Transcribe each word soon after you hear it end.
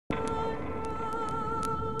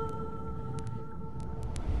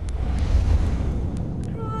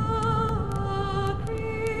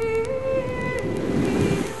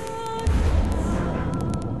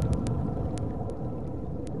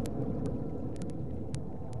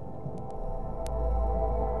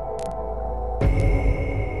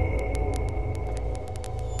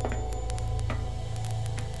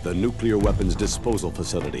The nuclear weapons disposal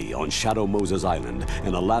facility on Shadow Moses Island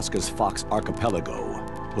in Alaska's Fox Archipelago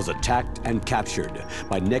was attacked and captured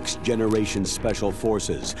by next-generation special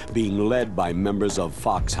forces being led by members of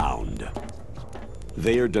Foxhound.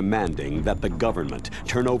 They are demanding that the government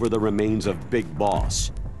turn over the remains of Big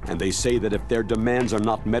Boss, and they say that if their demands are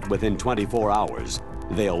not met within 24 hours,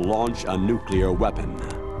 they'll launch a nuclear weapon.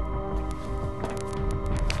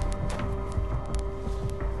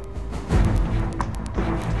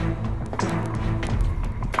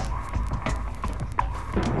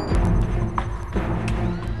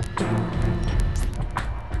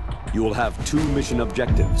 You will have two mission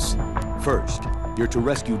objectives. First, you're to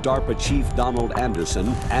rescue DARPA Chief Donald Anderson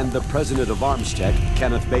and the President of Armstech,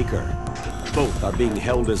 Kenneth Baker. Both are being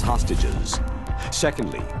held as hostages.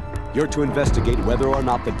 Secondly, you're to investigate whether or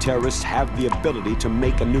not the terrorists have the ability to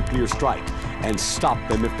make a nuclear strike and stop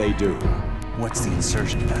them if they do. What's the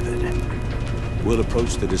insertion method? We'll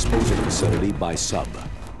approach the disposal facility by sub.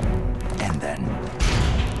 And then?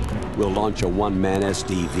 We'll launch a one-man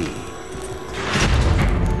SDV.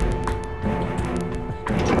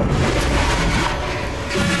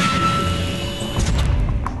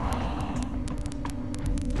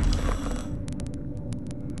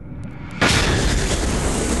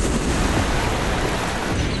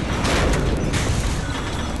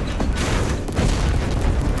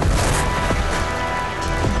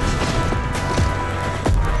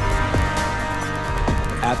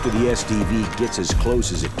 After the SDV gets as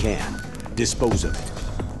close as it can, dispose of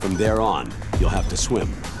it. From there on, you'll have to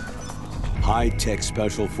swim. High-Tech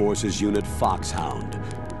Special Forces Unit Foxhound,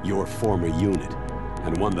 your former unit,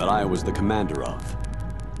 and one that I was the commander of.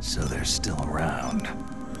 So they're still around.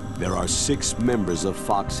 There are 6 members of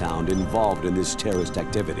Foxhound involved in this terrorist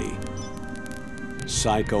activity.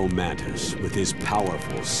 Psycho Mantis, with his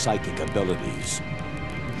powerful psychic abilities.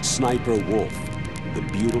 Sniper Wolf, the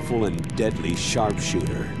beautiful and deadly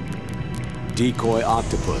sharpshooter. Decoy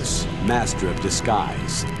Octopus, master of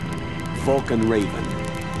disguise. Vulcan Raven,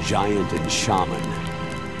 giant and shaman.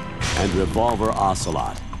 And Revolver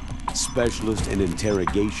Ocelot, specialist in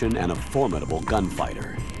interrogation and a formidable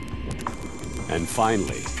gunfighter. And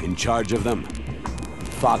finally, in charge of them,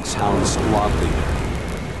 Foxhound squad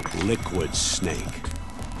leader, Liquid Snake.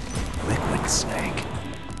 Liquid Snake?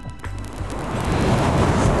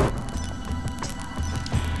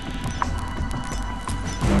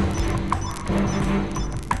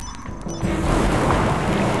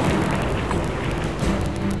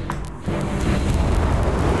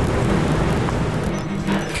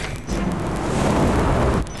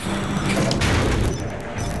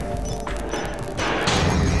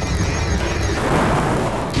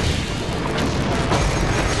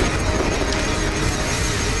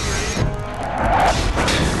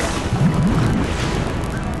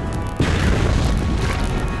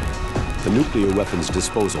 The nuclear weapons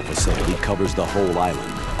disposal facility covers the whole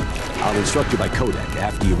island. I'll instruct you by codec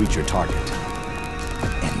after you reach your target.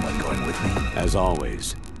 Anyone going with me? As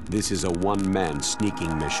always, this is a one-man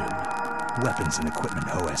sneaking mission. Weapons and equipment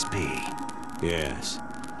OSP. Yes.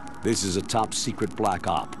 This is a top-secret black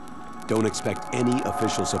op. Don't expect any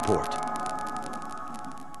official support.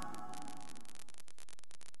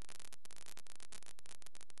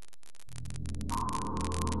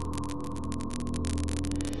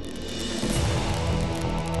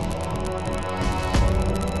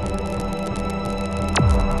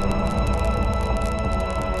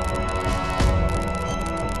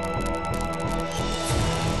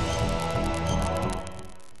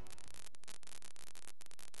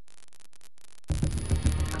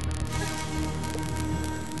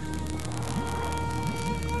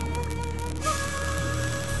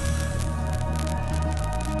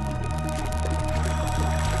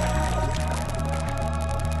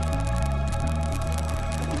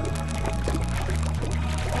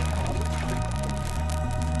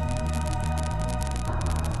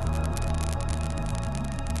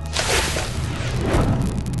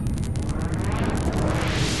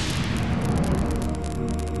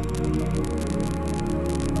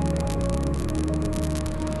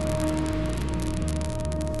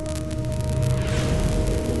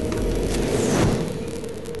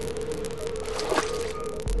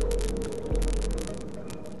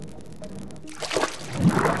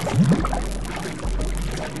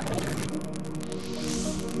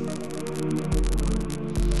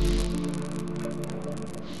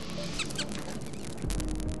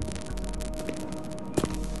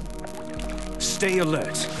 Stay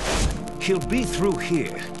alert. He'll be through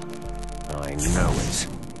here. I know it.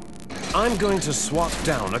 I'm going to swat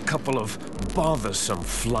down a couple of bothersome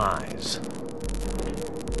flies.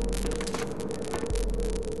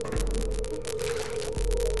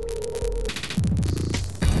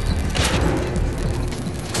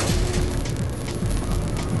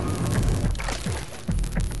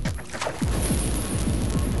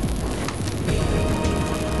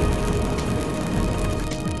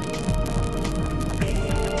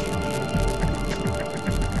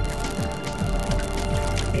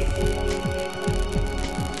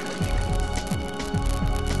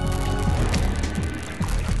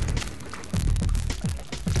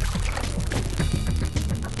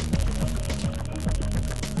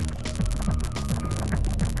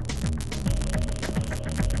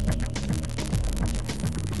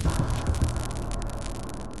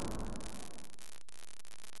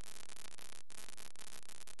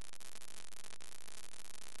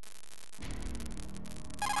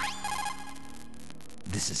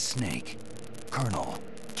 This is Snake. Colonel,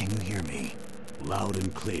 can you hear me? Loud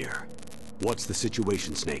and clear. What's the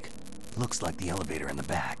situation, Snake? Looks like the elevator in the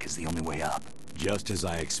back is the only way up. Just as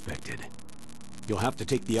I expected. You'll have to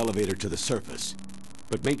take the elevator to the surface,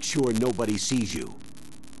 but make sure nobody sees you.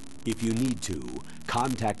 If you need to,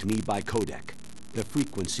 contact me by codec. The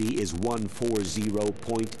frequency is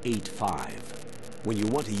 140.85. When you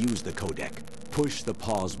want to use the codec, push the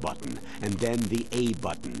pause button and then the A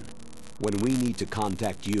button. When we need to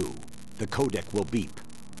contact you, the codec will beep.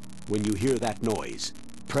 When you hear that noise,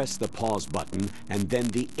 press the pause button and then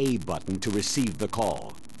the A button to receive the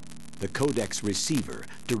call. The codec's receiver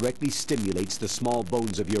directly stimulates the small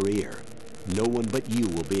bones of your ear. No one but you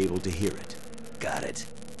will be able to hear it. Got it.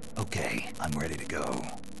 Okay, I'm ready to go.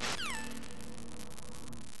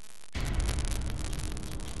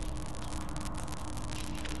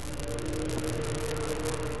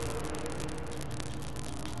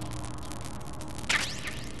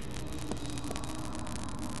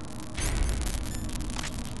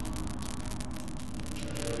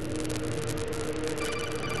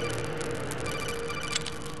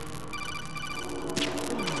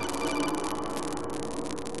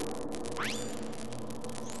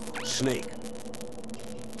 Snake.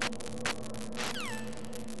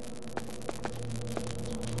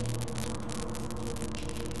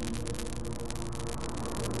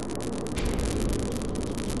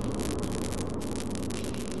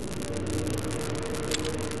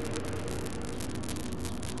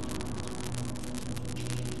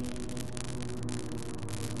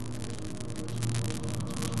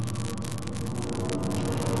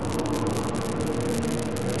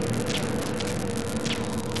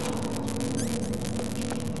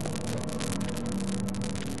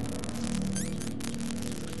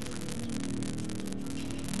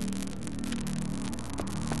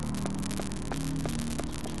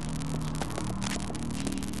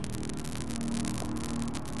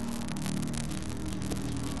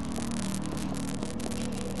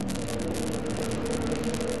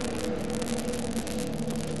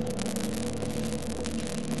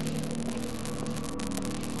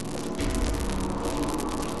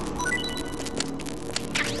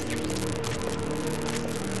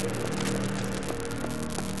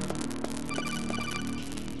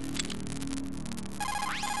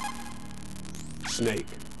 Snake,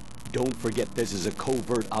 don't forget this is a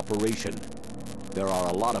covert operation. There are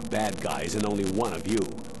a lot of bad guys and only one of you.